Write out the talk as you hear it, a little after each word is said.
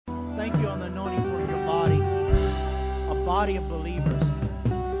thank you on the anointing for your body, a body of believers,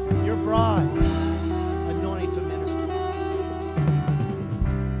 your bride, anointed to minister.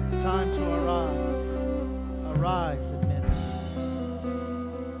 It's time to arise and minister.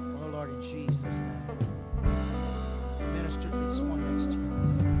 Oh Lord, in Jesus' name, minister to this one next to you.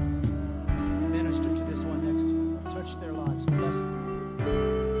 Minister to this one next to you. Touch their lives, bless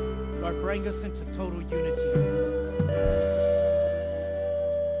them. Lord, bring us into total unity.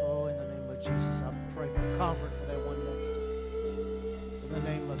 Oh, in the name of Jesus, I pray for comfort for that one next to you. In the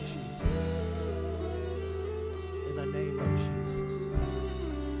name of Jesus. In the name of Jesus.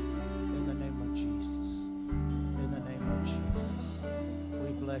 In the name of Jesus. In the name of Jesus.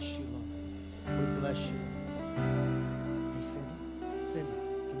 We bless you, Lord. We bless you. Hey, Cindy,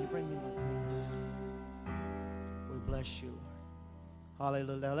 can you bring me my papers? We bless you, Lord.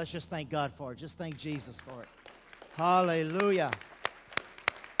 Hallelujah. Let's just thank God for it. Just thank Jesus for it. Hallelujah.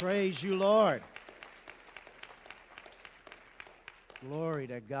 Praise you, Lord. Glory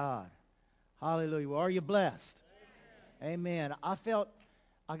to God. Hallelujah. Well, are you blessed? Amen. I felt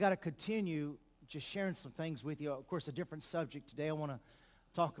I got to continue just sharing some things with you. Of course, a different subject today. I want to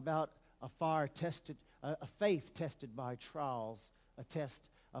talk about a faith tested by trials, a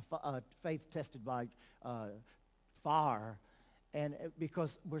faith tested by fire. And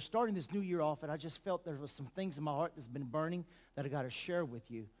because we're starting this new year off, and I just felt there was some things in my heart that's been burning that I got to share with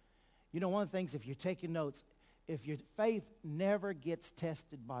you. You know, one of the things, if you're taking notes, if your faith never gets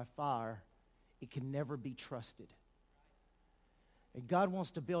tested by fire, it can never be trusted. And God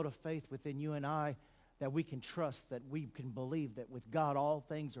wants to build a faith within you and I that we can trust, that we can believe that with God all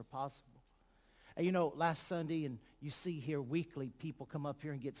things are possible. And you know, last Sunday, and you see here weekly, people come up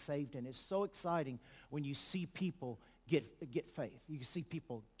here and get saved, and it's so exciting when you see people get faith. You can see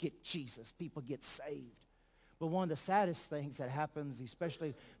people get Jesus. People get saved. But one of the saddest things that happens,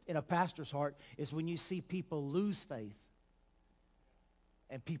 especially in a pastor's heart, is when you see people lose faith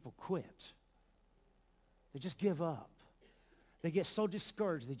and people quit. They just give up. They get so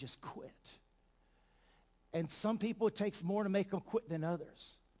discouraged, they just quit. And some people, it takes more to make them quit than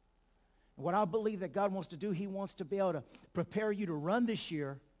others. What I believe that God wants to do, he wants to be able to prepare you to run this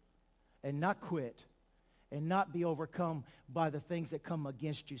year and not quit, and not be overcome by the things that come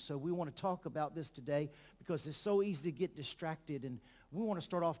against you. So we want to talk about this today because it's so easy to get distracted. And we want to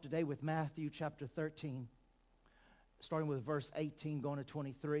start off today with Matthew chapter 13, starting with verse 18, going to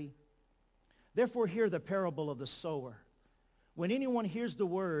 23. Therefore hear the parable of the sower. When anyone hears the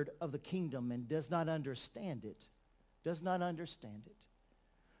word of the kingdom and does not understand it,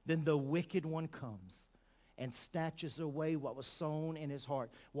 then the wicked one comes and snatches away what was sown in his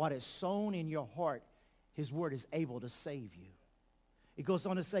heart. What is sown in your heart, his word is able to save you. It goes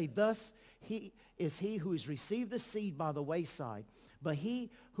on to say, thus he who has received the seed by the wayside. But he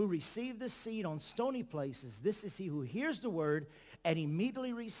who received the seed on stony places, this is he who hears the word and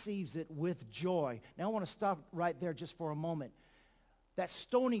immediately receives it with joy. Now I want to stop right there just for a moment. That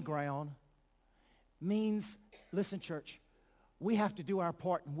stony ground means, listen church, we have to do our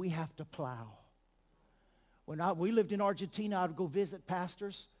part and we have to plow. When we lived in Argentina, I would go visit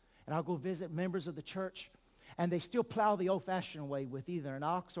pastors. And I'll go visit members of the church, and they still plow the old-fashioned way with either an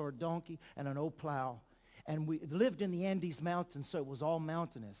ox or a donkey and an old plow. And we lived in the Andes Mountains, so it was all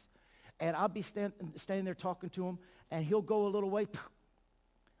mountainous. And I'll be standing there talking to him, and he'll go a little way,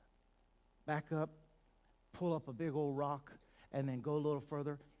 back up, pull up a big old rock, and then go a little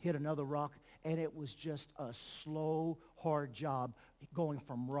further, hit another rock. And it was just a slow, hard job going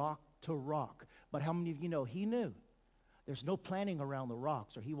from rock to rock. But how many of you know he knew? There's no planting around the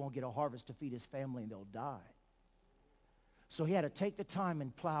rocks or he won't get a harvest to feed his family and they'll die. So he had to take the time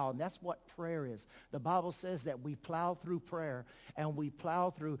and plow, and that's what prayer is. The Bible says that we plow through prayer, and we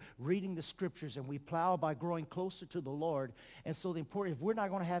plow through reading the scriptures, and we plow by growing closer to the Lord. And so the important, if we're not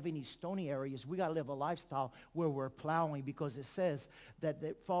going to have any stony areas, we got to live a lifestyle where we're plowing, because it says that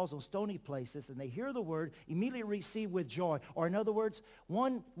it falls on stony places, and they hear the word, immediately receive with joy. Or in other words,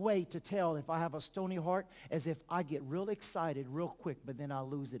 one way to tell if I have a stony heart is if I get real excited real quick, but then I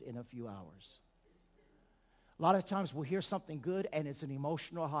lose it in a few hours. A lot of times we'll hear something good and it's an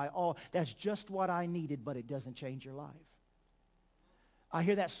emotional high. Oh, that's just what I needed, but it doesn't change your life. I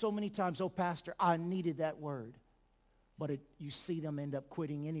hear that so many times. Oh, pastor, I needed that word. But you see them end up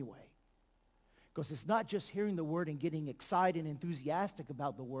quitting anyway. Because it's not just hearing the word and getting excited and enthusiastic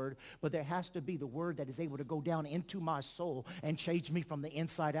about the word, but there has to be the word that is able to go down into my soul and change me from the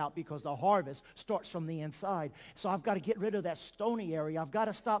inside out, because the harvest starts from the inside. So I've got to get rid of that stony area. I've got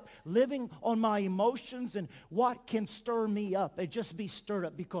to stop living on my emotions and what can stir me up and just be stirred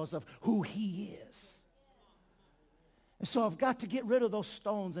up because of who he is. And so I've got to get rid of those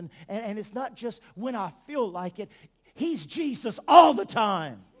stones. And it's not just when I feel like it. He's Jesus all the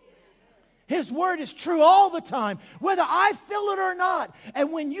time. His word is true all the time, whether I feel it or not.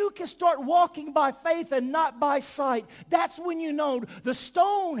 And when you can start walking by faith and not by sight, that's when you know the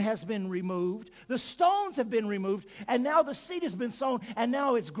stone has been removed. The stones have been removed, and now the seed has been sown, and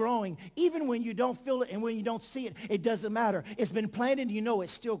now it's growing. Even when you don't feel it and when you don't see it, it doesn't matter. It's been planted, and you know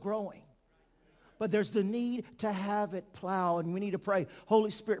it's still growing. But there's the need to have it plow, and we need to pray,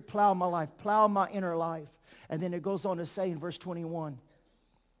 Holy Spirit, plow my life, plow my inner life. And then it goes on to say in verse 21,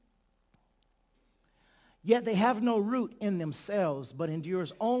 yet they have no root in themselves, but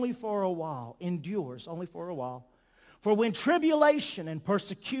endures only for a while. Endures only for a while. For when tribulation and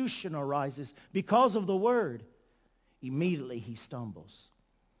persecution arises because of the word, immediately he stumbles.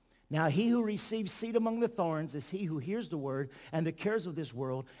 Now he who receives seed among the thorns is he who hears the word, and the cares of this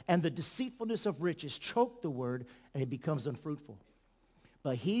world and the deceitfulness of riches choke the word, and it becomes unfruitful.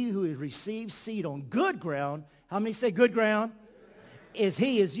 But he who receives seed on good ground, how many say good ground? Is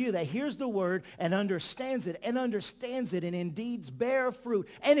you that hears the word and understands it and indeed bear fruit.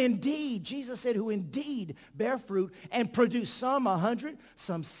 And indeed, Jesus said, who indeed bear fruit and produce some 100,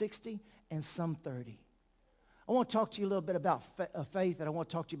 some 60, and some 30. I want to talk to you a little bit about faith, and I want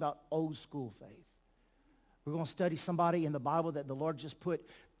to talk to you about old school faith. We're going to study somebody in the Bible that the Lord just put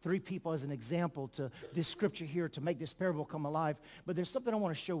 3 people as an example to this scripture here to make this parable come alive. But there's something I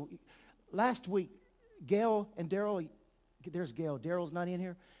want to show. Last week, Gail and Daryl, there's Gail. Daryl's not in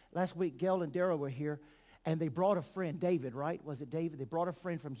here. Last week, Gail and Daryl were here, and they brought a friend, David, right? Was it David? They brought a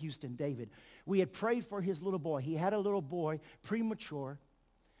friend from Houston, David. We had prayed for his little boy. He had a little boy, premature,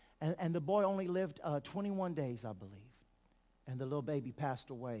 and the boy only lived 21 days, I believe. And the little baby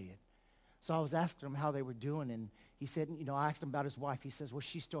passed away. And so I was asking him how they were doing, and he said, I asked him about his wife. He says, well,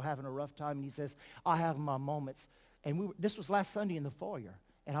 she's still having a rough time. And he says, I have my moments. And this was last Sunday in the foyer.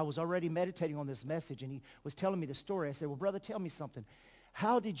 And I was already meditating on this message, and he was telling me the story. I said, well, brother, tell me something.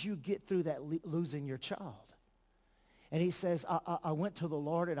 How did you get through that losing your child? And he says, I went to the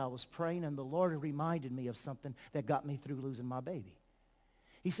Lord, and I was praying, and the Lord reminded me of something that got me through losing my baby.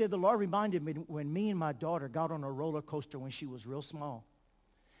 He said, the Lord reminded me when me and my daughter got on a roller coaster when she was real small.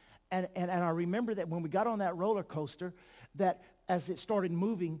 And I remember that when we got on that roller coaster, that as it started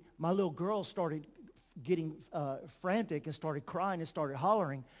moving, my little girl started getting frantic and started crying and started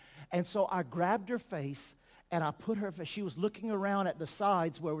hollering. And so I grabbed her face and I put her, she was looking around at the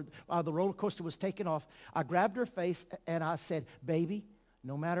sides where the roller coaster was taking off. I grabbed her face and I said, baby,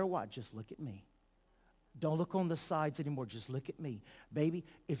 no matter what, just look at me. Don't look on the sides anymore, just look at me. Baby,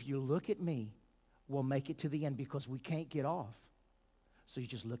 if you look at me, we'll make it to the end because we can't get off. So you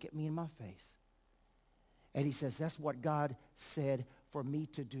just look at me in my face. And he says, that's what God said for me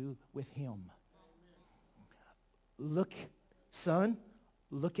to do with him. Look, son,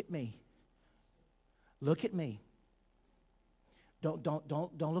 look at me. Look at me. Don't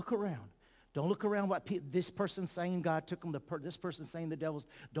look around. Don't look around what this person's saying God took them, this person's saying the devil's.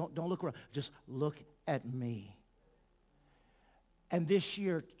 Don't look around. Just look at me. And this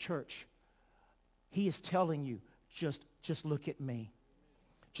year, church, he is telling you, just look at me.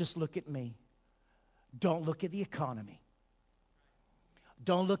 Just look at me. Don't look at the economy.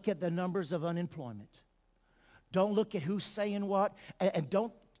 Don't look at the numbers of unemployment. Don't look at who's saying what. And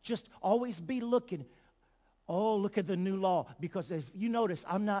don't just always be looking. Oh, look at the new law. Because if you notice,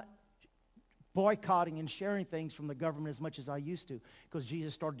 I'm not boycotting and sharing things from the government as much as I used to. Because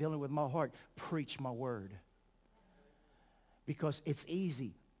Jesus started dealing with my heart. Preach my word. Because it's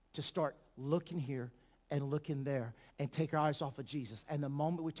easy to start looking here and looking there and take our eyes off of Jesus. And the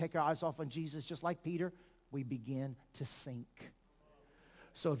moment we take our eyes off of Jesus, just like Peter, we begin to sink.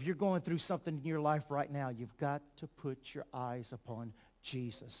 So if you're going through something in your life right now, you've got to put your eyes upon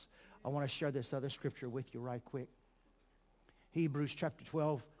Jesus. I want to share this other scripture with you right quick. Hebrews chapter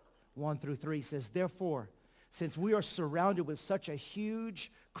 12, 1 through 3 says, therefore, since we are surrounded with such a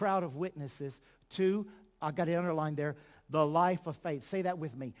huge crowd of witnesses to, I got it underlined there, the life of faith. Say that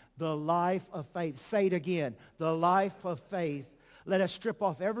with me. The life of faith. Say it again. The life of faith. Let us strip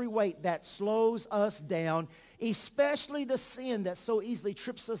off every weight that slows us down, especially the sin that so easily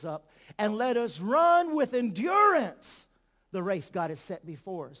trips us up, and let us run with endurance the race God has set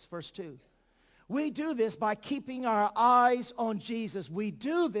before us. Verse 2. We do this by keeping our eyes on Jesus. We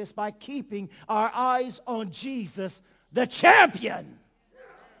do this by keeping our eyes on Jesus, the champion,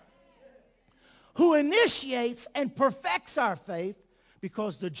 who initiates and perfects our faith,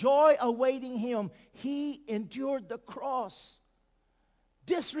 because the joy awaiting him, he endured the cross,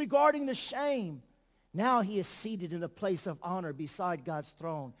 disregarding the shame. Now he is seated in the place of honor beside God's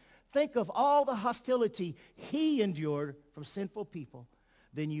throne. think of all the hostility he endured from sinful people,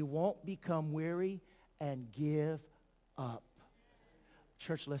 then you won't become weary and give up.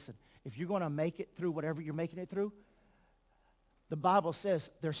 Church, listen, if you're going to make it through whatever you're making it through, the Bible says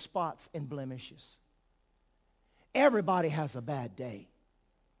there's spots and blemishes. Everybody has a bad day.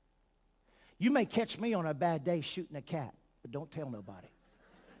 You may catch me on a bad day shooting a cat, but don't tell nobody.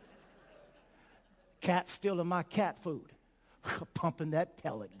 Cat stealing my cat food, pumping that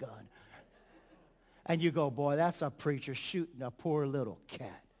pellet gun. And you go, boy, that's a preacher shooting a poor little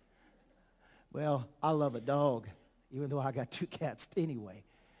cat. Well, I love a dog, even though I got 2 cats anyway.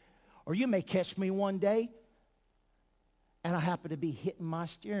 Or you may catch me one day, and I happen to be hitting my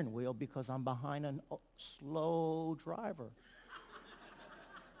steering wheel because I'm behind a slow driver.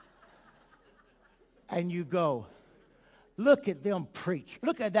 And you go, look at them preach.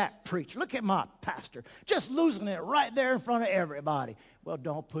 Look at that preach. Look at my pastor. Just losing it right there in front of everybody. Well,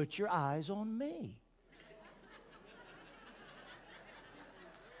 don't put your eyes on me.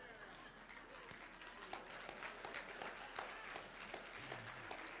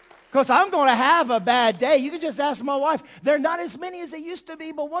 Because I'm going to have a bad day. You can just ask my wife. They're not as many as they used to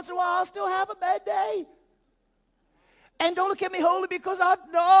be, but once in a while I'll still have a bad day. And don't look at me holy because I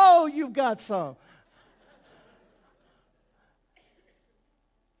know you've got some.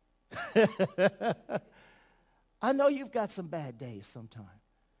 I know you've got some bad days sometime.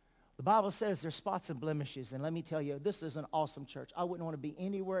 The Bible says there's spots and blemishes, and let me tell you, this is an awesome church. I wouldn't want to be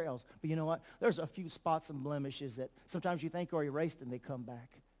anywhere else. But you know what? There's a few spots and blemishes that sometimes you think are erased and they come back.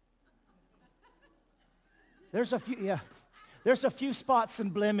 There's a few spots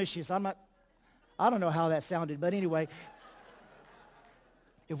and blemishes. I don't know how that sounded, but anyway,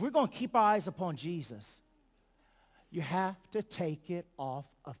 if we're going to keep our eyes upon Jesus, you have to take it off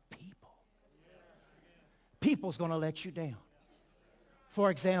of people. People's going to let you down. For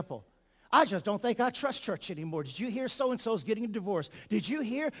example, I just don't think I trust church anymore. Did you hear so-and-so's getting a divorce? Did you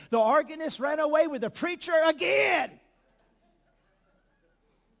hear the organist ran away with the preacher again?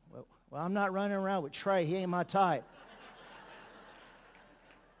 Well, I'm not running around with Trey. He ain't my type.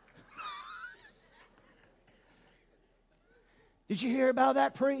 Did you hear about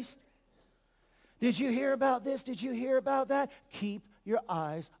that priest? Did you hear about this? Did you hear about that? Keep your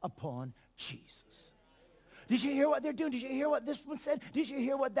eyes upon Jesus. Did you hear what they're doing? Did you hear what this one said? Did you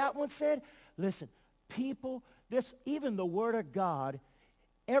hear what that one said? Listen, people, even the Word of God,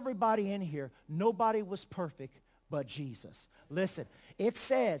 everybody in here, nobody was perfect but Jesus. Listen, it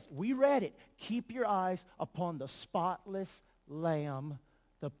says, we read it, keep your eyes upon the spotless Lamb,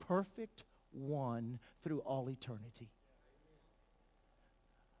 the perfect one through all eternity.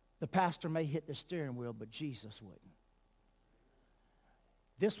 The pastor may hit the steering wheel, but Jesus wouldn't.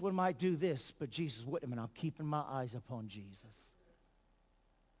 This one might do this, but Jesus wouldn't, and I'm keeping my eyes upon Jesus.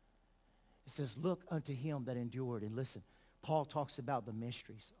 It says, look unto him that endured. And listen, Paul talks about the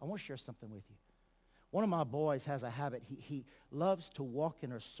mysteries. I want to share something with you. One of my boys has a habit. He loves to walk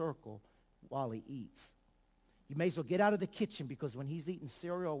in a circle while he eats. You may as well get out of the kitchen because when he's eating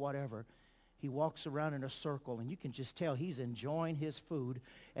cereal or whatever, he walks around in a circle, and you can just tell he's enjoying his food,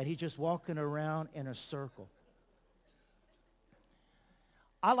 and he's just walking around in a circle.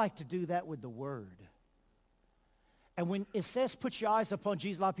 I like to do that with the Word. And when it says put your eyes upon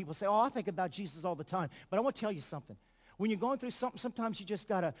Jesus, a lot of people say, oh, I think about Jesus all the time. But I want to tell you something. When you're going through something, sometimes you just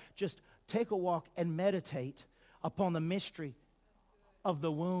got to just take a walk and meditate upon the mystery of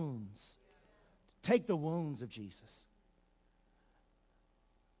the wounds. Take the wounds of Jesus.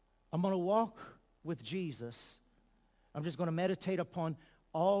 I'm going to walk with Jesus. I'm just going to meditate upon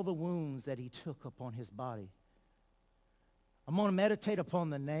all the wounds that he took upon his body. I'm going to meditate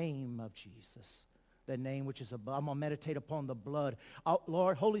upon the name of Jesus, the name which is above. I'm going to meditate upon the blood.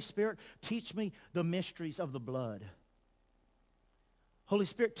 Lord, Holy Spirit, teach me the mysteries of the blood. Holy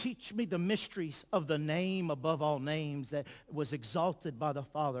Spirit, teach me the mysteries of the name above all names that was exalted by the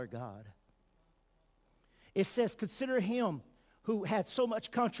Father God. It says, consider him who had so much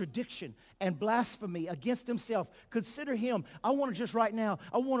contradiction and blasphemy against himself. Consider him. I want to just right now,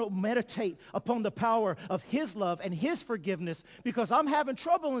 I want to meditate upon the power of his love and his forgiveness because I'm having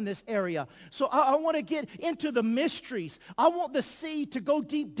trouble in this area. So I want to get into the mysteries. I want the seed to go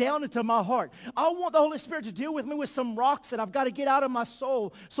deep down into my heart. I want the Holy Spirit to deal with me with some rocks that I've got to get out of my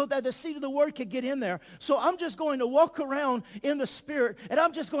soul so that the seed of the word can get in there. So I'm just going to walk around in the Spirit, and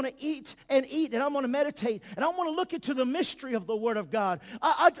I'm just going to eat, and I'm going to meditate, and I want to look into the mystery of the the Word of God.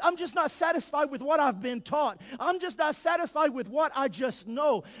 I'm just not satisfied with what I've been taught. I'm just not satisfied with what I just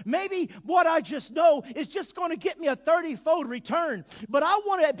know. Maybe what I just know is just going to get me a 30-fold return. But I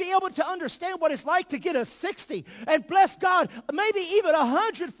want to be able to understand what it's like to get a 60. And bless God, maybe even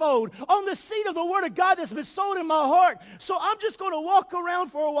 100-fold on the seed of the Word of God that's been sown in my heart. So I'm just going to walk around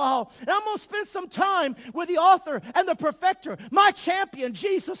for a while. And I'm going to spend some time with the author and the perfecter, my champion,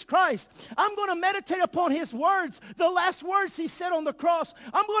 Jesus Christ. I'm going to meditate upon his words, the last words he said on the cross.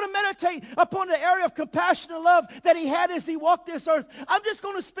 I'm going to meditate upon the area of compassion and love that he had as he walked this earth. I'm just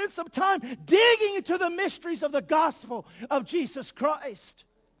going to spend some time digging into the mysteries of the gospel of Jesus Christ.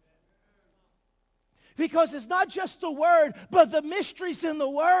 Because it's not just the Word, but the mysteries in the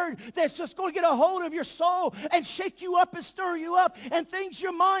Word that's just going to get a hold of your soul and shake you up and stir you up. And things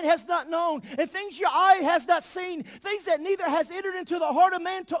your mind has not known, and things your eye has not seen, things that neither has entered into the heart of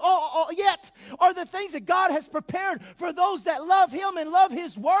man yet, are the things that God has prepared for those that love Him and love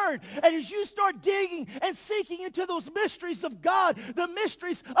His Word. And as you start digging and seeking into those mysteries of God, the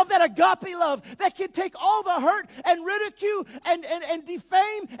mysteries of that agape love that can take all the hurt and ridicule and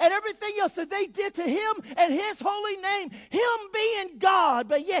defame and everything else that they did to Him and His holy name, Him being God,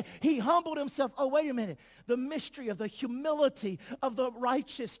 but yet He humbled Himself. Oh, wait a minute. The mystery of the humility of the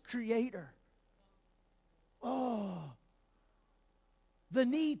righteous Creator. Oh, the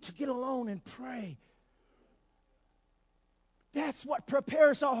need to get alone and pray. That's what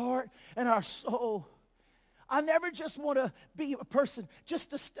prepares our heart and our soul. I never just want to be a person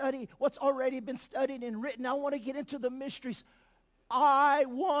just to study what's already been studied and written. I want to get into the mysteries. I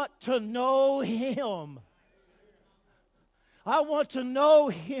want to know Him. I want to know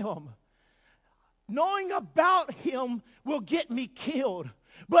Him. Knowing about Him will get me killed.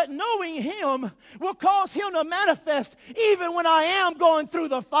 But knowing Him will cause Him to manifest even when I am going through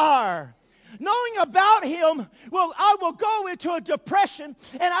the fire. Knowing about Him, I will go into a depression,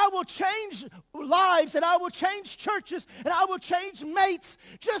 and I will change lives, and I will change churches, and I will change mates.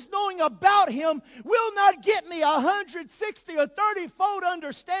 Just knowing about Him will not get me 160 or 30-fold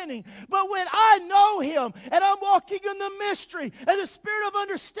understanding. But when I know Him, and I'm walking in the mystery and the spirit of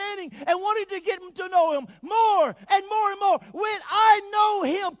understanding and wanting to get to know Him more and more and more, when I know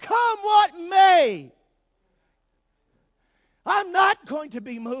Him, come what may, I'm not going to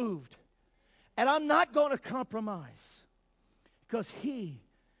be moved. And I'm not going to compromise because He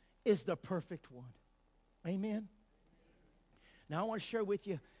is the perfect one. Amen? Now I want to share with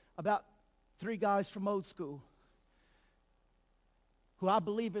you about 3 guys from old school who I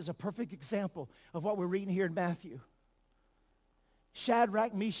believe is a perfect example of what we're reading here in Matthew.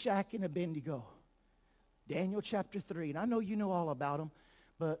 Shadrach, Meshach, and Abednego. Daniel chapter 3. And I know you know all about them,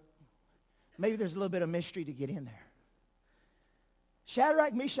 but maybe there's a little bit of mystery to get in there.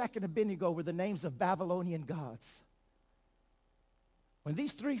 Shadrach, Meshach, and Abednego were the names of Babylonian gods. When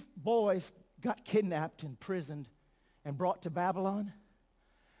these 3 boys got kidnapped, imprisoned, and brought to Babylon,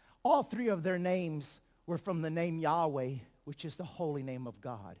 all 3 of their names were from the name Yahweh, which is the holy name of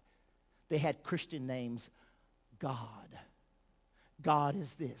God. They had Christian names. God. God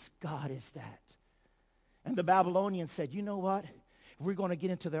is this. God is that. And the Babylonians said, you know what? If we're going to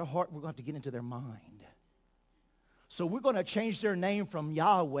get into their heart, we're going to have to get into their mind. So we're going to change their name from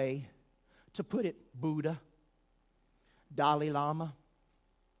Yahweh to put it Buddha, Dalai Lama,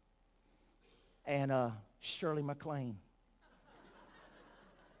 and Shirley MacLaine.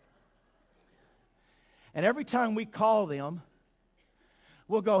 And every time we call them,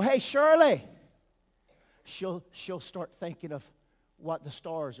 we'll go, hey, Shirley. She'll start thinking of what the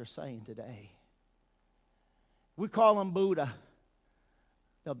stars are saying today. We call them Buddha.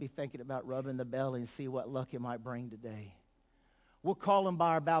 They'll be thinking about rubbing the belly and see what luck it might bring today. We'll call them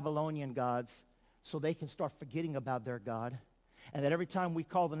by our Babylonian gods so they can start forgetting about their God. And that every time we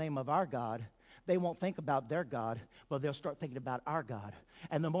call the name of our God, they won't think about their God, but they'll start thinking about our God.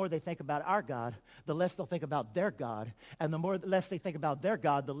 And the more they think about our God, the less they'll think about their God. And the less they think about their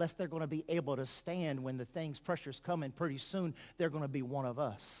God, the less they're going to be able to stand when the pressures come, and pretty soon they're going to be one of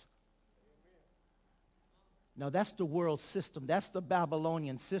us. Now, that's the world system. That's the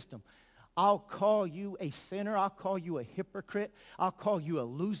Babylonian system. I'll call you a sinner. I'll call you a hypocrite. I'll call you a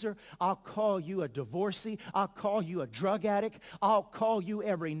loser. I'll call you a divorcee. I'll call you a drug addict. I'll call you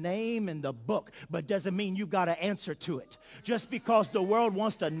every name in the book, but doesn't mean you've got to answer to it. Just because the world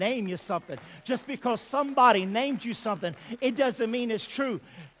wants to name you something, just because somebody named you something, it doesn't mean it's true.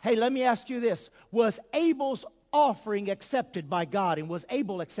 Hey, let me ask you this. Was Abel's offering accepted by God, and was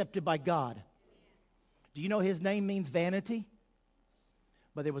Abel accepted by God? Do you know his name means vanity?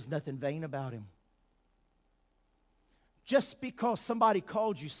 But there was nothing vain about him. Just because somebody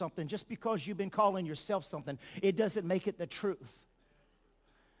called you something, just because you've been calling yourself something, it doesn't make it the truth.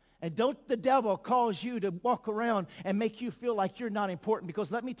 And don't the devil cause you to walk around and make you feel like you're not important.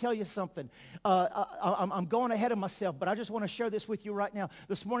 Because let me tell you something. I'm going ahead of myself, but I just want to share this with you right now.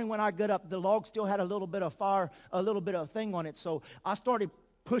 This morning when I got up, the log still had a little bit of fire, a little bit of thing on it. So I started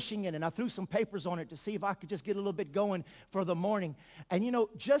pushing it, and I threw some papers on it to see if I could just get a little bit going for the morning. And you know,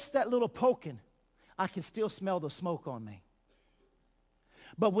 just that little poking, I can still smell the smoke on me.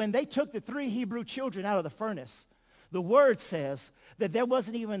 But when they took the 3 Hebrew children out of the furnace, the word says that there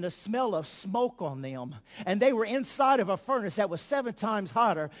wasn't even the smell of smoke on them. And they were inside of a furnace that was 7 times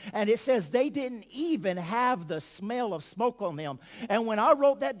hotter. And it says they didn't even have the smell of smoke on them. And when I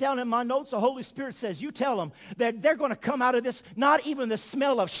wrote that down in my notes, the Holy Spirit says, you tell them that they're going to come out of this, not even the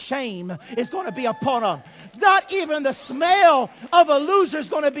smell of shame is going to be upon them. Not even the smell of a loser is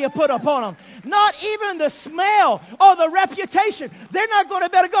going to be put upon them. Not even the smell or the reputation. They're not going to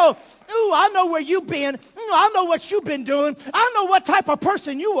better go, ooh, I know where you've been. Ooh, I know what you've been doing. I know what type of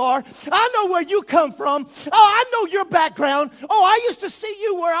person you are. I know where you come from. Oh, I know your background. Oh, I used to see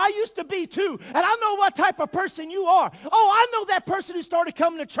you where I used to be too. And I know what type of person you are. Oh, I know that person who started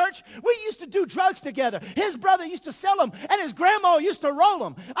coming to church. We used to do drugs together. His brother used to sell them, and his grandma used to roll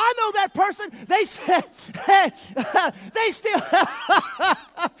them. I know that person. They said, hey, they still...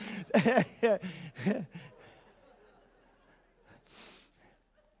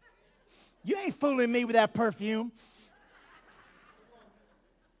 You ain't fooling me with that perfume.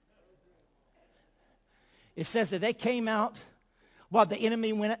 It says that they came out while the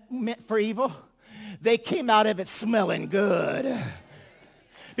enemy meant for evil. They came out of it smelling good.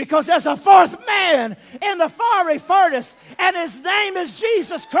 Because there's a 4th man in the fiery furnace, and his name is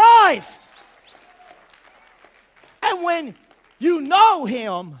Jesus Christ. And when you know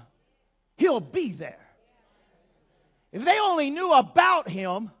him, he'll be there. If they only knew about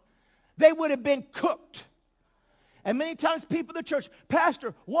him, they would have been cooked. And many times people in the church,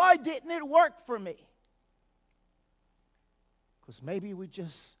 Pastor, why didn't it work for me? Because maybe we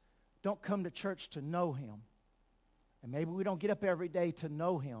just don't come to church to know him. And maybe we don't get up every day to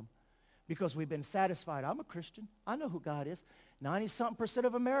know him because we've been satisfied. I'm a Christian. I know who God is. 90-something%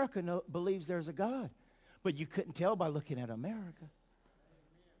 of America believes there's a God. But you couldn't tell by looking at America.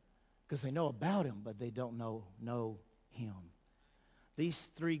 Because they know about him, but they don't know him. These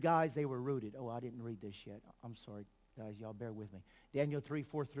 3 guys, they were rooted. Oh, I didn't read this yet. I'm sorry, guys. Y'all bear with me. Daniel 3,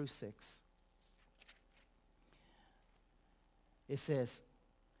 4 through 6. It says,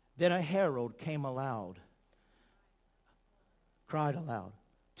 then a herald came aloud, cried aloud.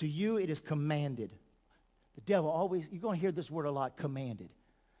 To you it is commanded. The devil always, you're going to hear this word a lot, commanded.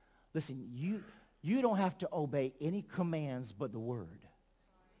 Listen, you don't have to obey any commands but the word.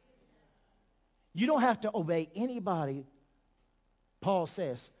 You don't have to obey anybody. Paul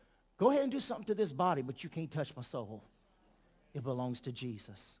says, go ahead and do something to this body, but you can't touch my soul. It belongs to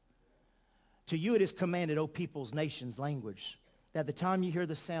Jesus. To you it is commanded, O peoples, nations, language, that the time you hear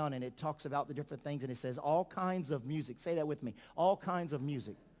the sound, and it talks about the different things, and it says all kinds of music. Say that with me. All kinds of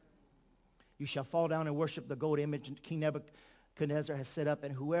music. You shall fall down and worship the gold image King Nebuchadnezzar has set up,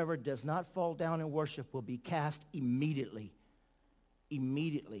 and whoever does not fall down and worship will be cast immediately in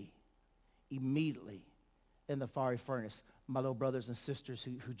the fiery furnace. My little brothers and sisters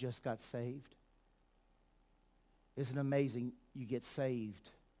who just got saved. Isn't it amazing? You get saved,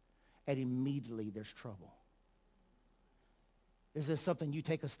 and immediately there's trouble. Is there something, you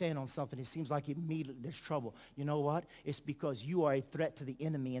take a stand on something, it seems like immediately there's trouble. You know what? It's because you are a threat to the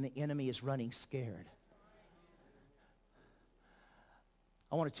enemy, and the enemy is running scared.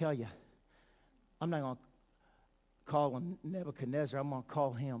 I want to tell you, I'm not going to call him Nebuchadnezzar. I'm going to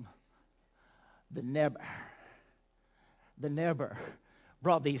call him the Neber. The Neber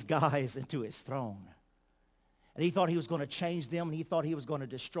brought these guys into his throne. And he thought he was going to change them, and he thought he was going to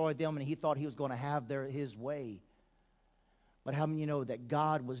destroy them, and he thought he was going to have his way. But how many of you know that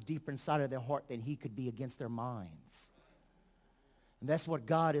God was deeper inside of their heart than he could be against their minds? And that's what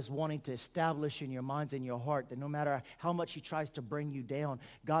God is wanting to establish in your minds and your heart, that no matter how much he tries to bring you down,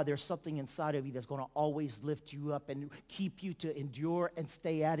 God, there's something inside of you that's going to always lift you up and keep you to endure and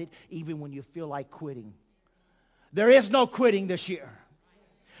stay at it even when you feel like quitting. There is no quitting this year.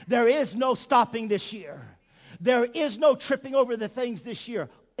 There is no stopping this year. There is no tripping over the things this year.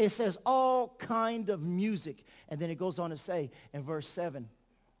 It says all kind of music. And then it goes on to say in verse 7,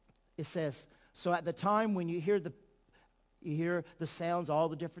 it says, so at the time when you hear the sounds, all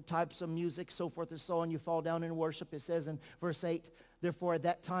the different types of music, so forth and so on, you fall down in worship. It says in verse 8, therefore at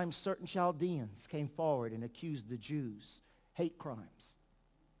that time certain Chaldeans came forward and accused the Jews, hate crimes.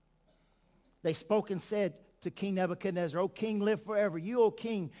 They spoke and said, to King Nebuchadnezzar, O king, live forever. You, O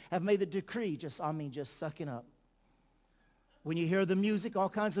king, have made the decree. Just sucking up. When you hear the music, all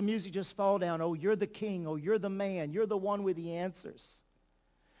kinds of music, just fall down. Oh, you're the king. Oh, you're the man. You're the one with the answers.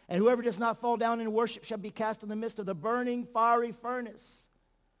 And whoever does not fall down in worship shall be cast in the midst of the burning fiery furnace.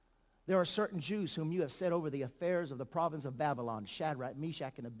 There are certain Jews whom you have set over the affairs of the province of Babylon, Shadrach,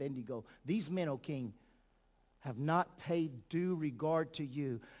 Meshach, and Abednego. These men, O king, have not paid due regard to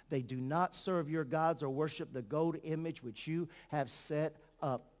you. They do not serve your gods or worship the gold image which you have set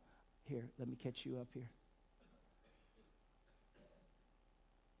up. Here, let me catch you up here.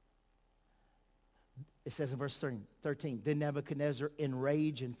 It says in verse 13, then Nebuchadnezzar in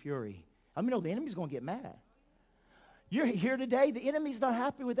rage and fury. I mean, no, the enemy's going to get mad. You're here today, the enemy's not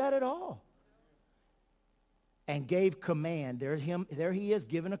happy with that at all. And gave command, there he is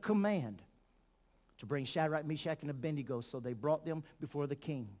giving a command to bring Shadrach, Meshach, and Abednego. So they brought them before the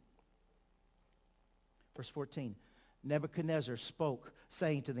king. Verse 14, Nebuchadnezzar spoke,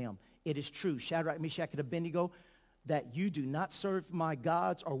 saying to them, it is true, Shadrach, Meshach, and Abednego, that you do not serve my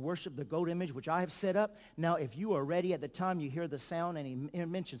gods or worship the gold image which I have set up. Now, if you are ready at the time you hear the sound, and he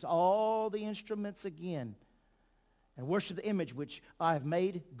mentions all the instruments again, and worship the image which I have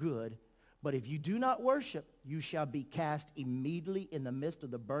made good. But if you do not worship, you shall be cast immediately in the midst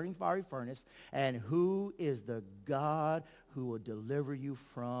of the burning fiery furnace. And who is the God who will deliver you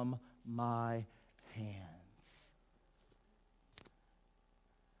from my hands?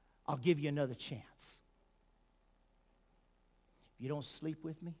 I'll give you another chance. If you don't sleep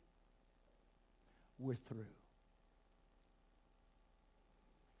with me, we're through.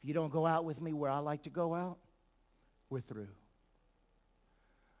 If you don't go out with me where I like to go out, we're through.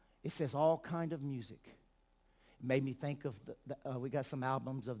 It says all kind of music. It made me think of, we got some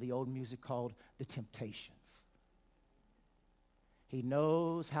albums of the old music called The Temptations. He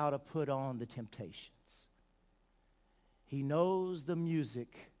knows how to put on the Temptations. He knows the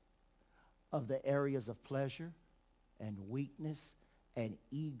music of the areas of pleasure and weakness and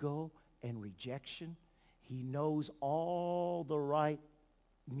ego and rejection. He knows all the right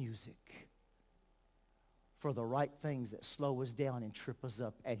music for the right things that slow us down and trip us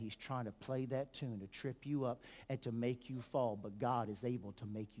up. And he's trying to play that tune to trip you up and to make you fall. But God is able to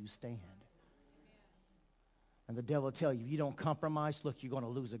make you stand. And the devil will tell you, if you don't compromise, look, you're going to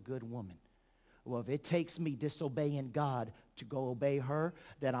lose a good woman. Well, if it takes me disobeying God to go obey her,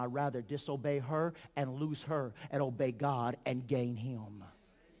 then I'd rather disobey her and lose her and obey God and gain him.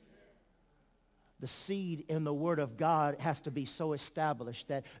 The seed in the Word of God has to be so established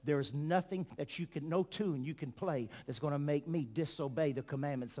that there's nothing that no tune you can play that's going to make me disobey the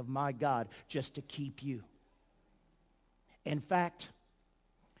commandments of my God just to keep you. In fact,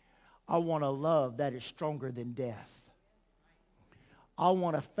 I want a love that is stronger than death. I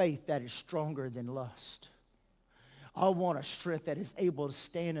want a faith that is stronger than lust. I want a strength that is able to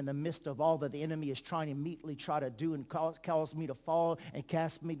stand in the midst of all that the enemy is trying to immediately try to do and cause me to fall and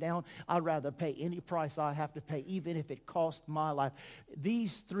cast me down. I'd rather pay any price I have to pay, even if it cost my life.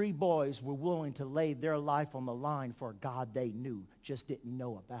 These three boys were willing to lay their life on the line for a God they knew, just didn't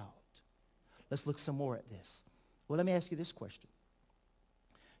know about. Let's look some more at this. Well, let me ask you this question.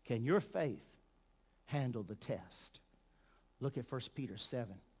 Can your faith handle the test? Look at 1 Peter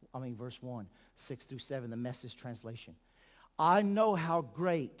verse 1, 6 through 7, the Message translation. I know how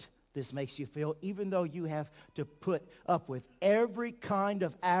great this makes you feel, even though you have to put up with every kind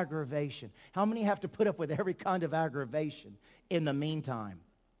of aggravation. How many have to put up with every kind of aggravation in the meantime?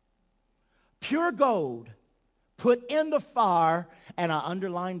 Pure gold put in the fire, and I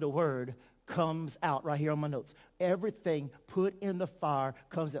underlined the word, comes out right here on my notes. Everything put in the fire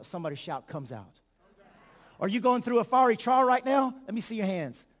comes out. Somebody shout, comes out. Are you going through a fiery trial right now? Let me see your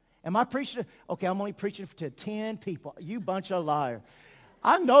hands. Am I preaching? Okay, I'm only preaching to 10 people. You bunch of liars.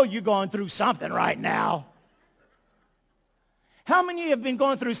 I know you're going through something right now. How many of you have been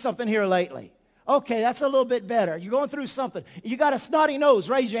going through something here lately? Okay, that's a little bit better. You're going through something. You got a snotty nose.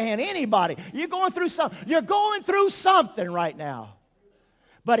 Raise your hand. Anybody. You're going through something. You're going through something right now.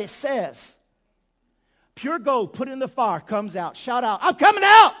 But it says, pure gold put in the fire comes out. Shout out, I'm coming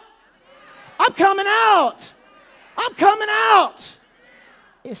out. I'm coming out. I'm coming out.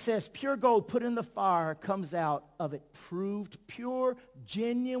 It says pure gold put in the fire comes out of it proved pure,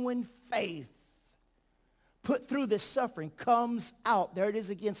 genuine faith. Put through this suffering comes out. There it is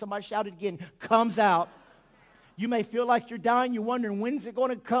again. Somebody shouted again, comes out. You may feel like you're dying. You're wondering, when's it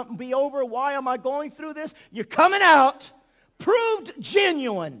going to be over? Why am I going through this? You're coming out. Proved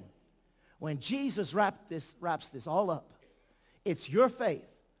genuine. When Jesus wraps this all up, it's your faith,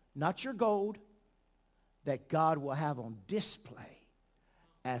 not your gold, that God will have on display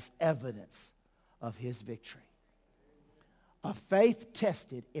as evidence of his victory. A faith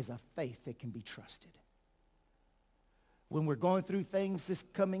tested is a faith that can be trusted. When we're going through things this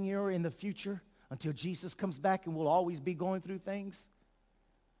coming year or in the future, until Jesus comes back, and we'll always be going through things,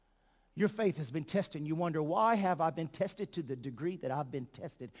 your faith has been tested, and you wonder, why have I been tested to the degree that I've been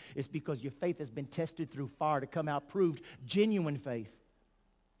tested? It's because your faith has been tested through fire to come out proved, genuine faith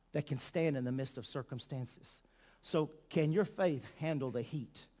that can stand in the midst of circumstances. So can your faith handle the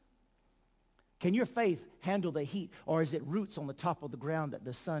heat? Can your faith handle the heat, or is it roots on the top of the ground that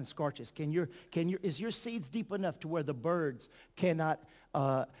the sun scorches? Is your seeds deep enough to where the birds cannot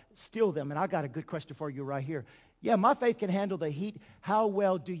steal them? And I got a good question for you right here. Yeah, my faith can handle the heat. How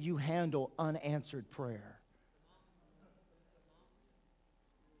well do you handle unanswered prayer?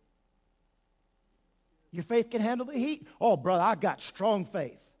 Your faith can handle the heat? Oh, brother, I got strong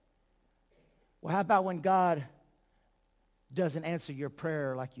faith. Well, how about when God doesn't answer your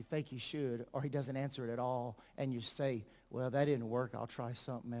prayer like you think he should, or he doesn't answer it at all, and you say, well, that didn't work, I'll try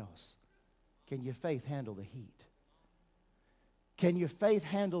something else? Can your faith handle the heat? Can your faith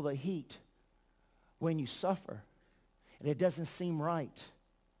handle the heat when you suffer and it doesn't seem right,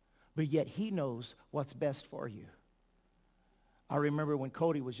 but yet he knows what's best for you? I remember when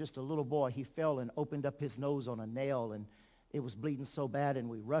Cody was just a little boy, he fell and opened up his nose on a nail, and it was bleeding so bad, and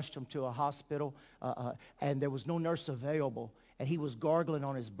we rushed him to a hospital, and there was no nurse available, and he was gargling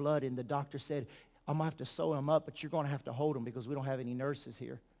on his blood, and the doctor said, I'm going to have to sew him up, but you're going to have to hold him because we don't have any nurses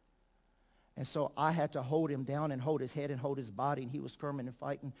here. And so I had to hold him down and hold his head and hold his body, and he was screaming and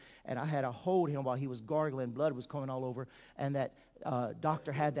fighting, and I had to hold him while he was gargling. Blood was coming all over, and that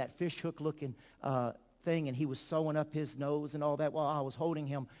doctor had that fish hook looking thing, and he was sewing up his nose and all that while I was holding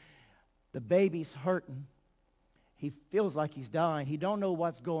him. The baby's hurting. He feels like he's dying. He don't know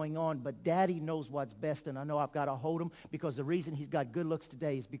what's going on, but Daddy knows what's best, and I know I've got to hold him, because the reason he's got good looks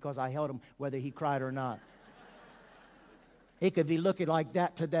today is because I held him whether he cried or not. He could be looking like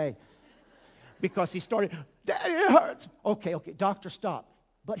that today because he started, Daddy, it hurts. Okay, doctor, stop.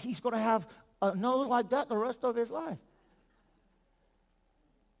 But he's going to have a nose like that the rest of his life.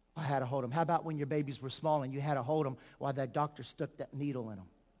 I had to hold him. How about when your babies were small and you had to hold them while that doctor stuck that needle in them?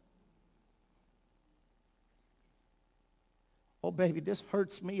 Oh, baby, this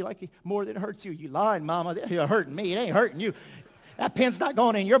hurts me like more than it hurts you. You lying, Mama. You're hurting me. It ain't hurting you. That pin's not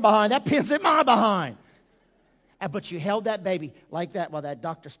going in your behind. That pin's in my behind. But you held that baby like that while that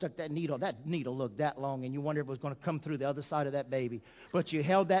doctor stuck that needle. That needle looked that long, and you wondered if it was going to come through the other side of that baby. But you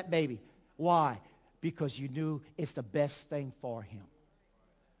held that baby. Why? Because you knew it's the best thing for him.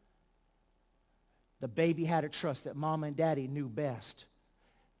 The baby had to trust that Mama and Daddy knew best,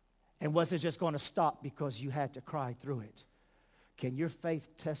 and wasn't just going to stop because you had to cry through it. Can your faith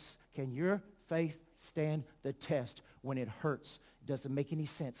stand the test when it hurts? Doesn't make any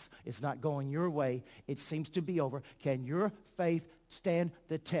sense. It's not going your way. It seems to be over. Can your faith stand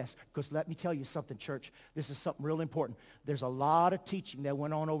the test? Because let me tell you something, church. This is something real important. There's a lot of teaching that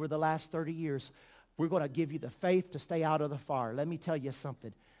went on over the last 30 years. We're going to give you the faith to stay out of the fire. Let me tell you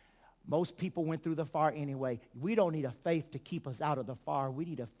something. Most people went through the fire anyway. We don't need a faith to keep us out of the fire. We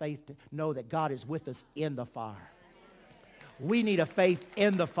need a faith to know that God is with us in the fire. We need a faith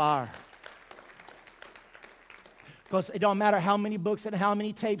in the fire. Because it don't matter how many books and how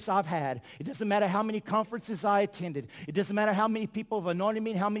many tapes I've had. It doesn't matter how many conferences I attended. It doesn't matter how many people have anointed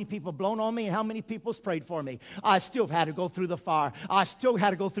me and how many people have blown on me and how many people have prayed for me. I still had to go through the fire. I still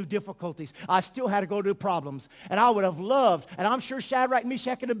had to go through difficulties. I still had to go through problems. And I would have loved, and I'm sure Shadrach,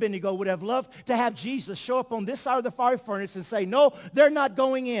 Meshach, and Abednego would have loved to have Jesus show up on this side of the fire furnace and say, no, they're not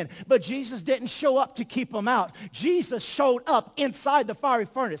going in. But Jesus didn't show up to keep them out. Jesus showed up inside the fiery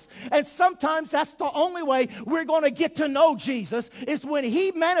furnace. And sometimes that's the only way we're going to get to know Jesus, is when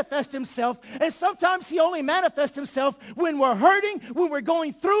he manifests himself. And sometimes he only manifests himself when we're hurting, when we're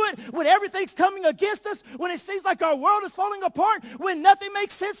going through it, when everything's coming against us, when it seems like our world is falling apart, when nothing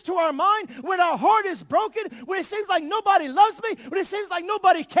makes sense to our mind, when our heart is broken, when it seems like nobody loves me, when it seems like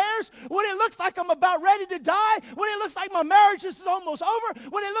nobody cares, when it looks like I'm about ready to die, when it looks like my marriage is almost over,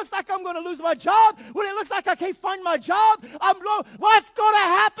 when it looks like I'm going to lose my job, when it looks like I can't find my job, I'm low. What's going to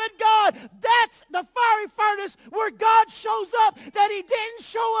happen, God? That's the fiery furnace where God shows up that he didn't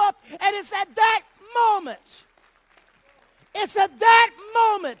show up. And it's at that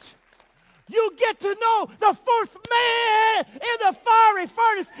moment, you get to know the fourth man in the fiery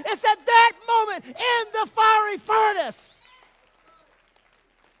furnace. It's at that moment in the fiery furnace.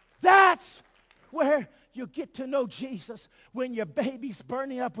 That's where you get to know Jesus, when your baby's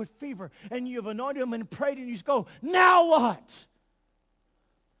burning up with fever and you've anointed him and prayed, and you just go, now what?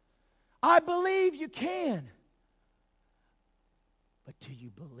 I believe you can. But do you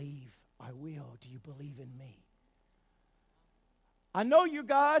believe I will? Do you believe in me? I know you,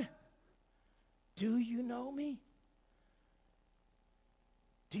 God. Do you know me?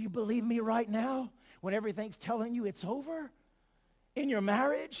 Do you believe me right now when everything's telling you it's over? In your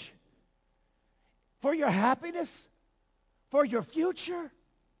marriage? For your happiness? For your future?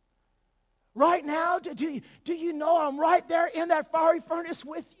 Right now, do you know I'm right there in that fiery furnace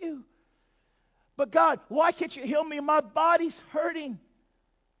with you? But God, why can't you heal me? My body's hurting.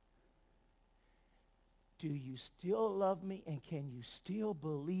 Do you still love me, and can you still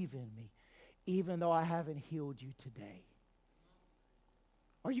believe in me even though I haven't healed you today?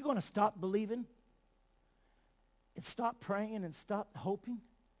 Are you going to stop believing and stop praying and stop hoping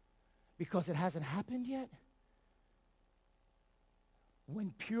because it hasn't happened yet?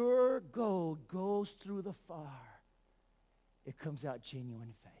 When pure gold goes through the fire, it comes out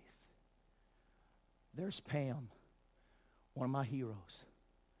genuine faith. There's Pam, one of my heroes.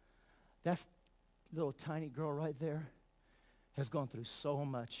 That little tiny girl right there has gone through so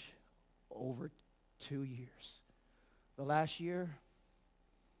much over 2 years. The last year,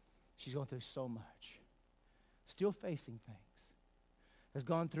 she's gone through so much. Still facing things. Has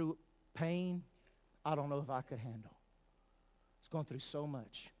gone through pain I don't know if I could handle. It's gone through so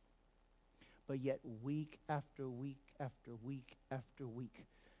much. But yet week after week after week after week,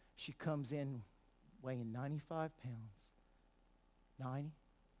 she comes in weighing 95 pounds. 90,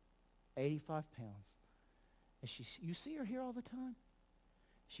 85 pounds. And you see her here all the time?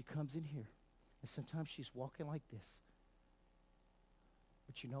 She comes in here. And sometimes she's walking like this.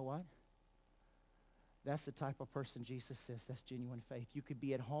 But you know what? That's the type of person Jesus says, that's genuine faith. You could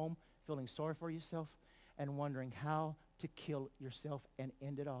be at home feeling sorry for yourself and wondering how to kill yourself and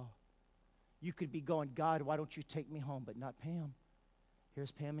end it all. You could be going, God, why don't you take me home? But not Pam.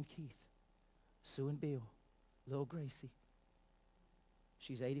 Here's Pam and Keith, Sue and Bill, little Gracie.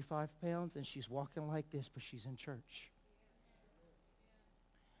 She's 85 pounds and she's walking like this, but she's in church.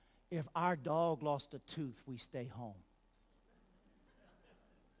 If our dog lost a tooth, we stay home.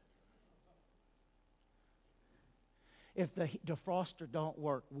 If the defroster don't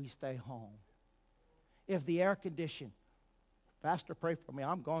work, we stay home. If the air condition, Pastor, pray for me.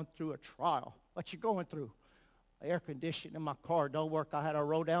 I'm going through a trial. What you going through? The air conditioning in my car don't work. I had to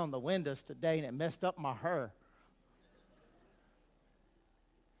roll down the windows today and it messed up my hair.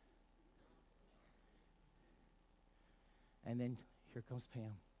 And then here comes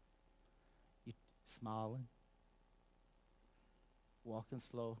Pam. You smiling, walking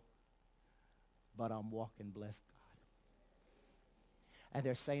slow, but I'm walking, bless God. And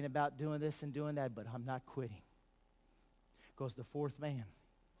they're saying about doing this and doing that, but I'm not quitting. Because the fourth man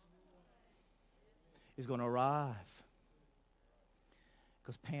is going to arrive.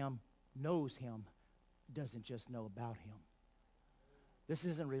 Because Pam knows him, doesn't just know about him. This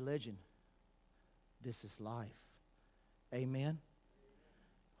isn't religion. This is life. Amen?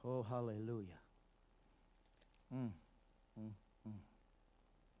 Oh, hallelujah.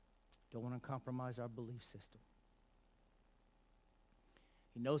 Don't want to compromise our belief system.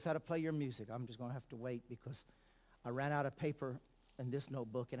 He knows how to play your music. I'm just going to have to wait because I ran out of paper in this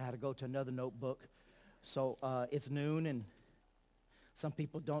notebook and I had to go to another notebook. So it's noon and some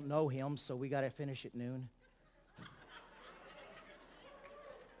people don't know him, so we got to finish at noon.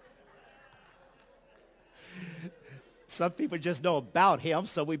 Some people just know about him,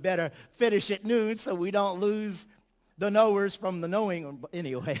 so we better finish at noon so we don't lose the knowers from the knowing.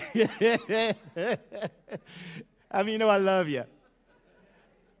 Anyway. I mean, you know I love you.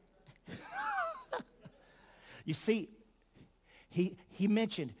 You see, he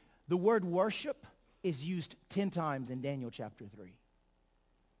mentioned the word worship is used 10 times in Daniel chapter 3.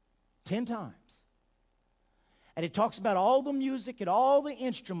 10 times. And it talks about all the music and all the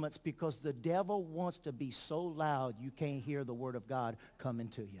instruments because the devil wants to be so loud you can't hear the word of God coming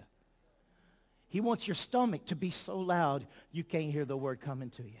to you. He wants your stomach to be so loud you can't hear the word coming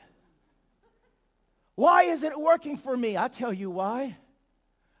to you. Why isn't it working for me? I tell you why.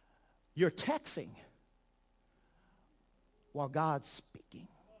 You're texting while God's speaking.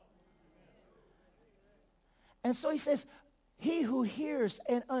 And so he says, he who hears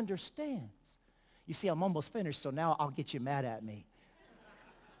and understands. You see, I'm almost finished, so now I'll get you mad at me.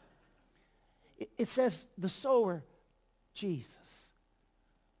 It says the sower, Jesus,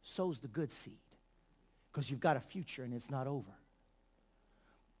 sows the good seed because you've got a future and it's not over.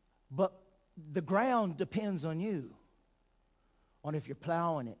 But the ground depends on you, on if you're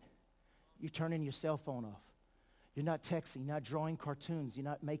plowing it, you're turning your cell phone off. You're not texting, you're not drawing cartoons, you're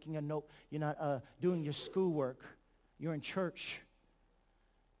not making a note, you're not doing your schoolwork. You're in church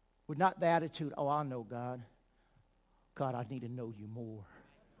with not the attitude, oh, I know God. God, I need to know you more.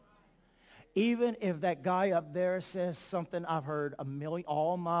 Even if that guy up there says something I've heard a million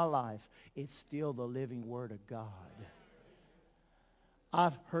all my life, it's still the living word of God.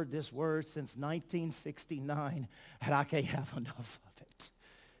 I've heard this word since 1969, and I can't have enough of it.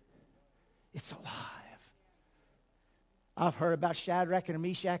 It's alive. I've heard about Shadrach and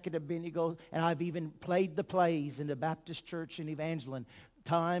Meshach and Abednego, and I've even played the plays in the Baptist church in Evangeline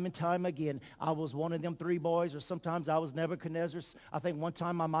time and time again. I was one of them three boys, or sometimes I was Nebuchadnezzar. I think one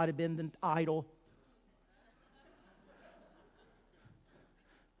time I might have been the idol.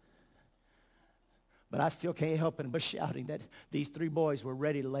 But I still can't help it but shouting that these three boys were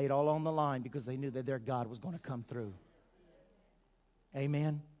ready to lay it all on the line because they knew that their God was going to come through.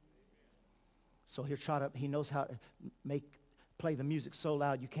 Amen. So he knows how to play the music so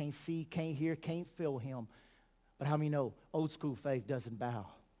loud you can't see, can't hear, can't feel him. But how many know old school faith doesn't bow?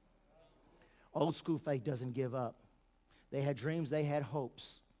 Old school faith doesn't give up. They had dreams, they had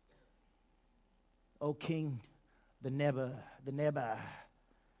hopes. Oh, King, the Nebuchadnezzar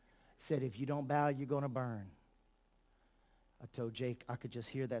said, if you don't bow, you're going to burn. I told Jake I could just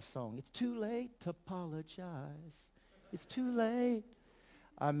hear that song. It's too late to apologize. It's too late.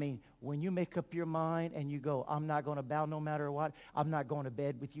 I mean, when you make up your mind and you go, I'm not going to bow no matter what. I'm not going to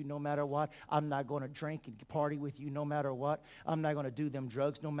bed with you no matter what. I'm not going to drink and party with you no matter what. I'm not going to do them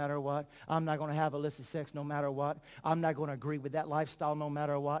drugs no matter what. I'm not going to have illicit sex no matter what. I'm not going to agree with that lifestyle no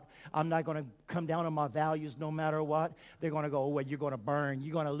matter what. I'm not going to come down on my values no matter what. They're going to go, oh, well, you're going to burn.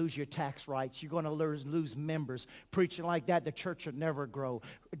 You're going to lose your tax rights. You're going to lose members. Preaching like that, the church will never grow.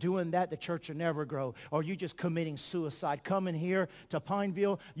 Doing that, the church will never grow. Or you just committing suicide. Coming here to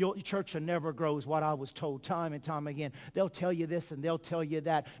Pineville, your church will never grow is what I was told time and time again. They'll tell you this and they'll tell you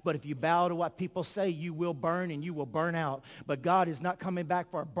that. But if you bow to what people say, you will burn and you will burn out. But God is not coming back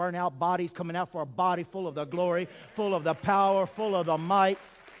for a burnout body. He's coming out for a body full of the glory, full of the power, full of the might,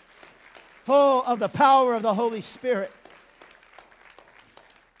 full of the power of the Holy Spirit.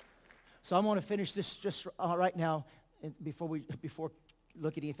 So I'm going to finish this just right now before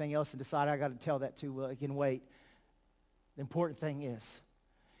look at anything else and decide I got to tell that to again wait. The important thing is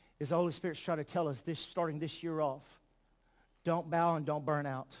the Holy Spirit's trying to tell us this, starting this year off, don't bow and don't burn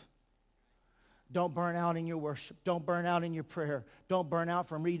out. Don't burn out in your worship. Don't burn out in your prayer. Don't burn out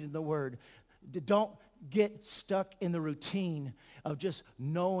from reading the Word. Don't get stuck in the routine of just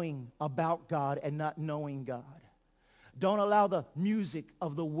knowing about God and not knowing God. Don't allow the music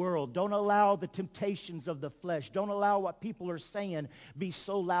of the world. Don't allow the temptations of the flesh. Don't allow what people are saying be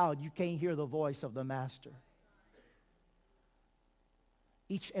so loud you can't hear the voice of the Master.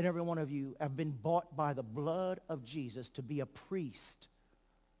 Each and every one of you have been bought by the blood of Jesus to be a priest.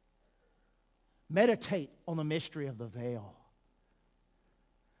 Meditate on the mystery of the veil.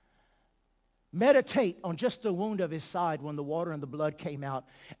 Meditate on just the wound of his side when the water and the blood came out.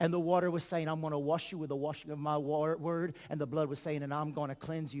 And the water was saying, I'm going to wash you with the washing of my word. And the blood was saying, and I'm going to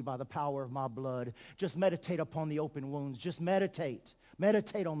cleanse you by the power of my blood. Just meditate upon the open wounds. Just meditate.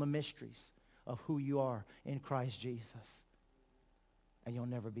 Meditate on the mysteries of who you are in Christ Jesus. And you'll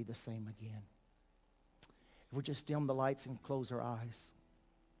never be the same again. If we just dim the lights and close our eyes.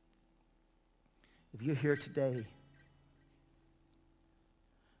 If you're here today,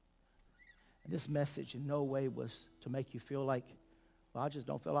 and this message in no way was to make you feel like, well, I just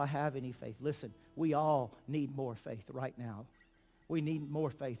don't feel I have any faith. Listen, we all need more faith right now. We need more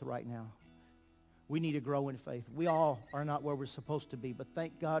faith right now. We need to grow in faith. We all are not where we're supposed to be, but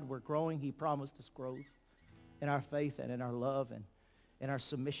thank God we're growing. He promised us growth in our faith and in our love and in our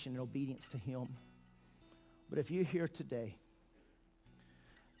submission and obedience to him. But if you're here today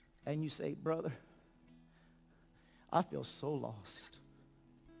and you say, brother, I feel so lost.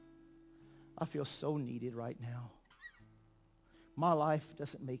 I feel so needed right now. My life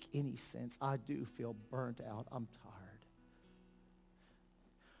doesn't make any sense. I do feel burnt out. I'm tired.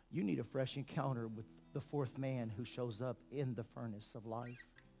 You need a fresh encounter with the fourth man who shows up in the furnace of life.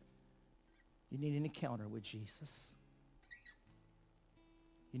 You need an encounter with Jesus.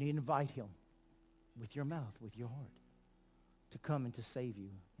 You need to invite him with your mouth, with your heart, to come and to save you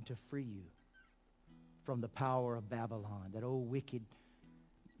and to free you from the power of Babylon, that old wicked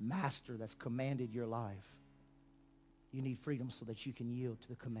master that's commanded your life. You need freedom so that you can yield to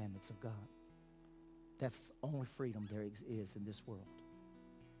the commandments of God. That's the only freedom there is in this world.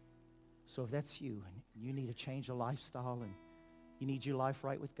 So if that's you and you need to change a lifestyle and you need your life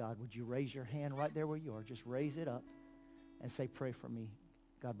right with God, would you raise your hand right there where you are? Just raise it up and say, pray for me.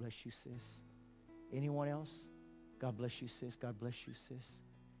 God bless you, sis. Anyone else? God bless you, sis. God bless you, sis.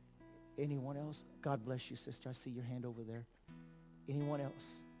 Anyone else? God bless you, sister. I see your hand over there. Anyone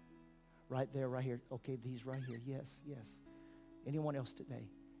else? Right there, right here. Okay, these right here. Yes, yes. Anyone else today?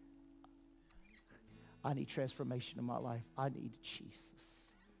 I need transformation in my life. I need Jesus.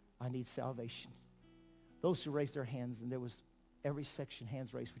 I need salvation. Those who raised their hands, and there was every section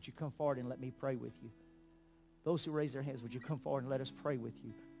hands raised, would you come forward and let me pray with you? Those who raised their hands, would you come forward and let us pray with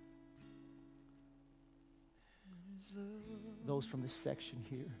you? Those from this section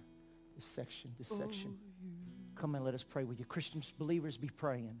here, this section. Come and let us pray with you. Christians, believers, be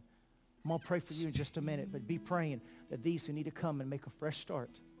praying. I'm going to pray for you in just a minute, but be praying that these who need to come and make a fresh start,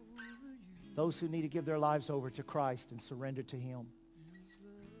 those who need to give their lives over to Christ and surrender to Him,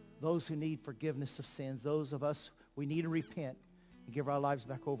 those who need forgiveness of sins, those of us, we need to repent and give our lives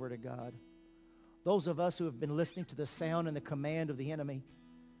back over to God. Those of us who have been listening to the sound and the command of the enemy,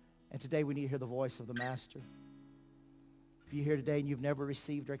 and today we need to hear the voice of the Master. If you're here today and you've never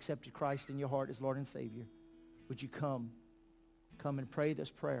received or accepted Christ in your heart as Lord and Savior, would you come and pray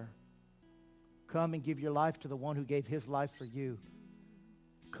this prayer? Come and give your life to the one who gave his life for you.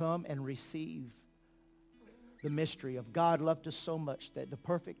 Come and receive the mystery of God loved us so much that the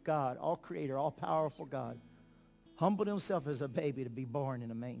perfect God, all creator, all powerful God, humbled himself as a baby to be born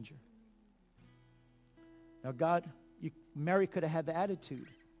in a manger. Now God, Mary could have had the attitude.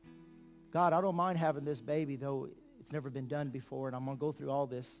 God, I don't mind having this baby, though it's never been done before, and I'm going to go through all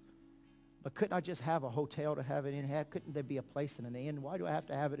this. But couldn't I just have a hotel to have it in? Couldn't there be a place in an inn? Why do I have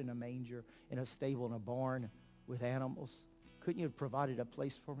to have it in a manger, in a stable, in a barn with animals? Couldn't you have provided a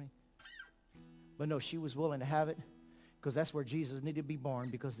place for me? But no, she was willing to have it because that's where Jesus needed to be born,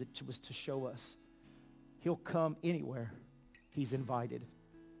 because it was to show us He'll come anywhere He's invited.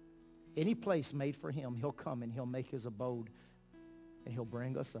 Any place made for Him, He'll come and He'll make His abode and He'll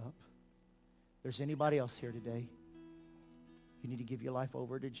bring us up. If there's anybody else here today, you need to give your life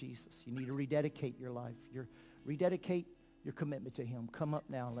over to Jesus. You need to rededicate your life. Rededicate your commitment to Him. Come up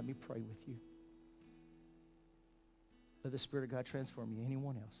now and let me pray with you. Let the Spirit of God transform you.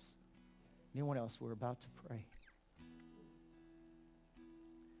 Anyone else? Anyone else? We're about to pray.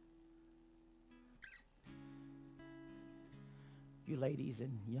 You ladies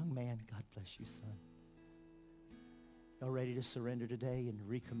and young man, God bless you, son. Y'all ready to surrender today and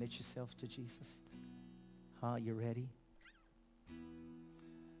recommit yourself to Jesus? Huh? You ready?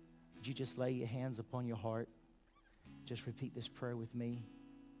 Would you just lay your hands upon your heart? Just repeat this prayer with me.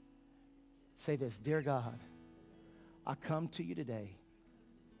 Say this: Dear God, I come to you today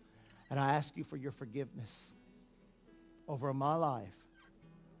and I ask you for your forgiveness over my life.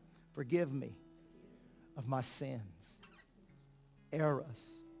 Forgive me of my sins, errors,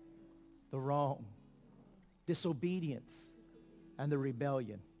 the wrong, disobedience, and the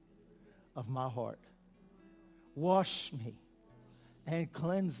rebellion of my heart. Wash me and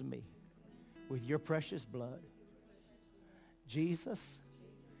cleanse me with your precious blood. Jesus,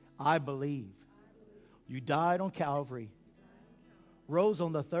 I believe you died on Calvary, rose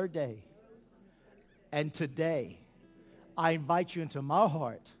on the third day, and today I invite you into my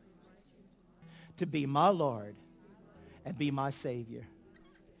heart to be my Lord and be my Savior.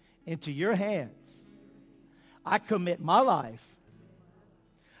 Into your hands I commit my life.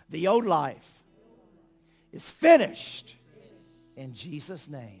 The old life is finished. In Jesus'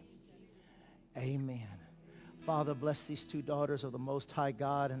 name, amen. Father, bless these two daughters of the Most High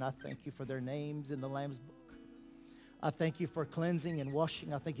God, and I thank you for their names in the Lamb's book. I thank you for cleansing and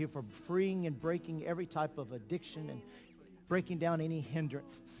washing. I thank you for freeing and breaking every type of addiction and breaking down any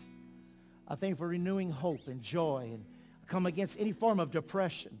hindrances. I thank you for renewing hope and joy, and come against any form of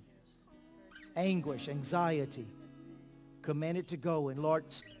depression, anguish, anxiety. Command it to go. And Lord,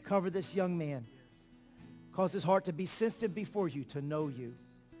 cover this young man. Cause his heart to be sensitive before you, to know you.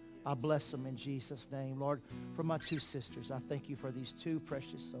 I bless him in Jesus' name. Lord, for my two sisters, I thank you for these two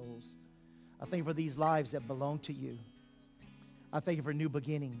precious souls. I thank you for these lives that belong to you. I thank you for new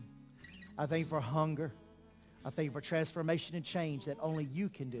beginning. I thank you for hunger. I thank you for transformation and change that only you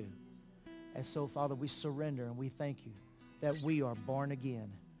can do. And so, Father, we surrender and we thank you that we are born again.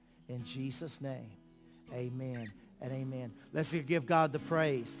 In Jesus' name, amen and amen. Let's give God the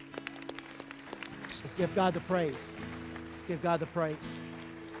praise. Let's give God the praise. Let's give God the praise.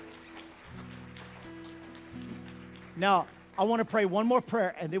 Now, I want to pray one more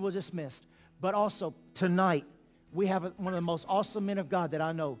prayer and then we'll dismiss. But also, tonight, we have one of the most awesome men of God that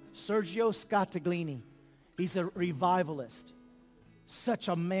I know, Sergio Scottaglini. He's a revivalist. Such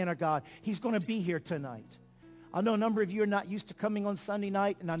a man of God. He's going to be here tonight. I know a number of you are not used to coming on Sunday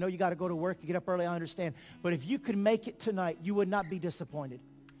night, and I know you got to go to work and get up early, I understand. But if you could make it tonight, you would not be disappointed.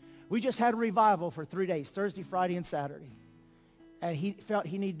 We just had a revival for 3 days, Thursday, Friday, and Saturday. And he felt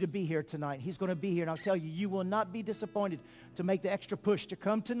he needed to be here tonight. He's going to be here, and I'll tell you, you will not be disappointed to make the extra push to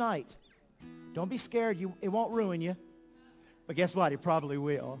come tonight Don't be scared. It won't ruin you. But guess what? It probably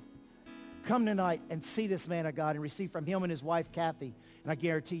will. Come tonight and see this man of God and receive from him and his wife, Kathy. And I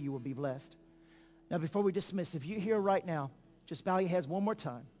guarantee you will be blessed. Now, before we dismiss, if you're here right now, just bow your heads one more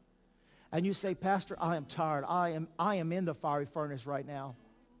time. And you say, Pastor, I am tired. I am in the fiery furnace right now.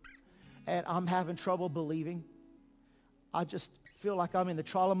 And I'm having trouble believing. I just feel like I'm in the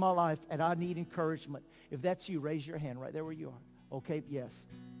trial of my life and I need encouragement. If that's you, raise your hand right there where you are. Okay, yes.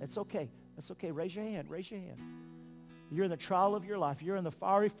 That's okay. That's okay. Raise your hand. Raise your hand. You're in the trial of your life. You're in the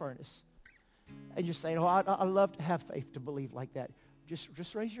fiery furnace. And you're saying, oh, I love to have faith to believe like that.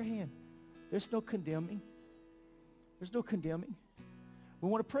 Just raise your hand. There's no condemning. There's no condemning. We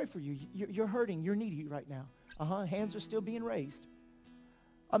want to pray for you. You're hurting. You're needy right now. Hands are still being raised.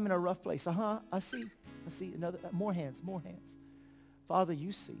 I'm in a rough place. I see another, more hands. Father,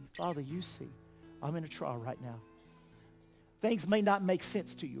 you see. Father, you see. I'm in a trial right now. Things may not make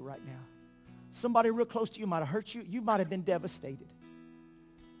sense to you right now. Somebody real close to you might have hurt you. You might have been devastated.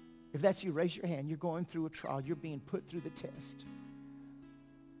 If that's you, raise your hand. You're going through a trial. You're being put through the test.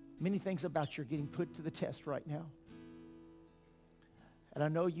 Many things about you are getting put to the test right now. And I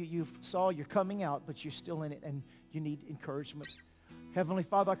know you saw you're coming out, but you're still in it, and you need encouragement. Heavenly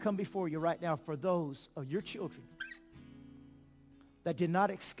Father, I come before you right now for those of your children that did not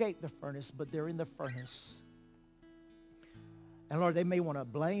escape the furnace, but they're in the furnace. And Lord, they may want to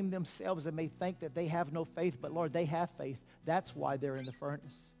blame themselves. They may think that they have no faith, but Lord, they have faith. That's why they're in the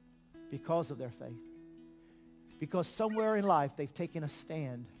furnace, because of their faith. Because somewhere in life they've taken a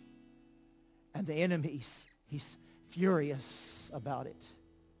stand, and the enemy, he's furious about it.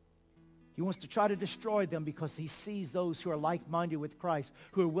 He wants to try to destroy them because he sees those who are like-minded with Christ,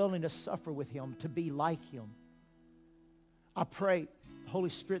 who are willing to suffer with him, to be like him. I pray, Holy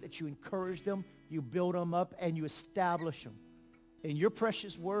Spirit, that you encourage them, you build them up, and you establish them in your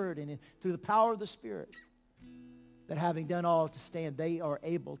precious word and through the power of the Spirit, that having done all to stand, they are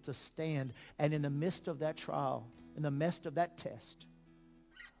able to stand. And in the midst of that trial, in the midst of that test,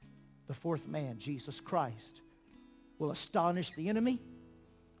 the fourth man, Jesus Christ, will astonish the enemy,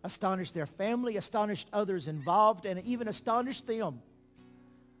 astonish their family, astonish others involved, and even astonish them,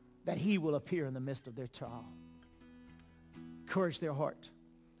 that he will appear in the midst of their trial. Encourage their heart.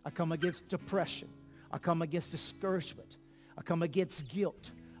 I come against depression. I come against discouragement. I come against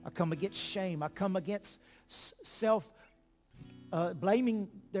guilt. I come against shame. I come against blaming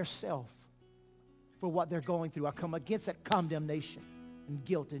their self for what they're going through. I come against that condemnation and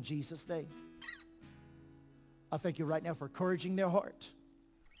guilt in Jesus' name. I thank you right now for encouraging their heart,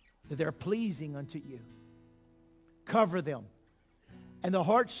 that they're pleasing unto you. Cover them. And the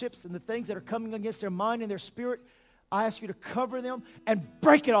hardships and the things that are coming against their mind and their spirit, I ask you to cover them and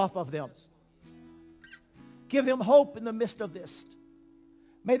break it off of them. Give them hope in the midst of this.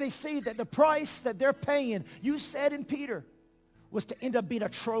 May they see that the price that they're paying, you said in Peter, was to end up being a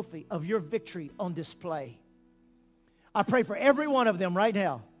trophy of your victory on display. I pray for every one of them right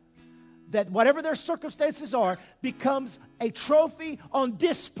now, that whatever their circumstances are becomes a trophy on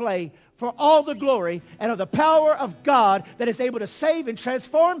display for all the glory and of the power of God that is able to save and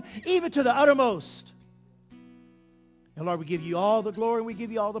transform even to the uttermost. And Lord, we give you all the glory and we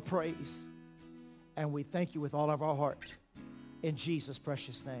give you all the praise. And we thank you with all of our heart. In Jesus'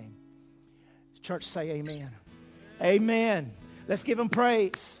 precious name. Church, say amen. Amen. Let's give him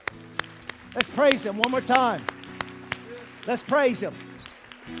praise. Let's praise him one more time. Let's praise him.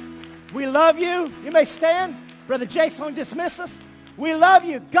 We love you. You may stand. Brother Jake's going to dismiss us. We love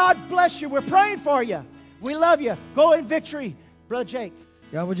you. God bless you. We're praying for you. We love you. Go in victory. Brother Jake.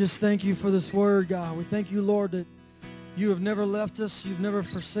 God, we just thank you for this word, God. We thank you, Lord, that you have never left us. You've never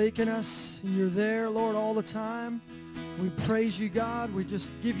forsaken us. You're there, Lord, all the time. We praise you, God. We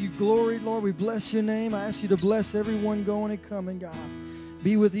just give you glory, Lord. We bless your name. I ask you to bless everyone going and coming, God.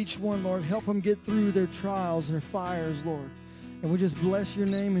 Be with each one, Lord. Help them get through their trials and their fires, Lord. And we just bless your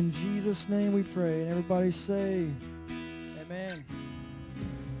name. In Jesus' name we pray. And everybody say, amen.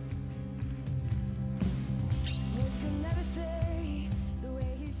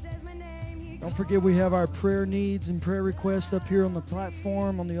 Don't forget we have our prayer needs and prayer requests up here on the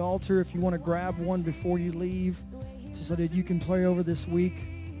platform, on the altar, if you want to grab one before you leave so that you can pray over this week.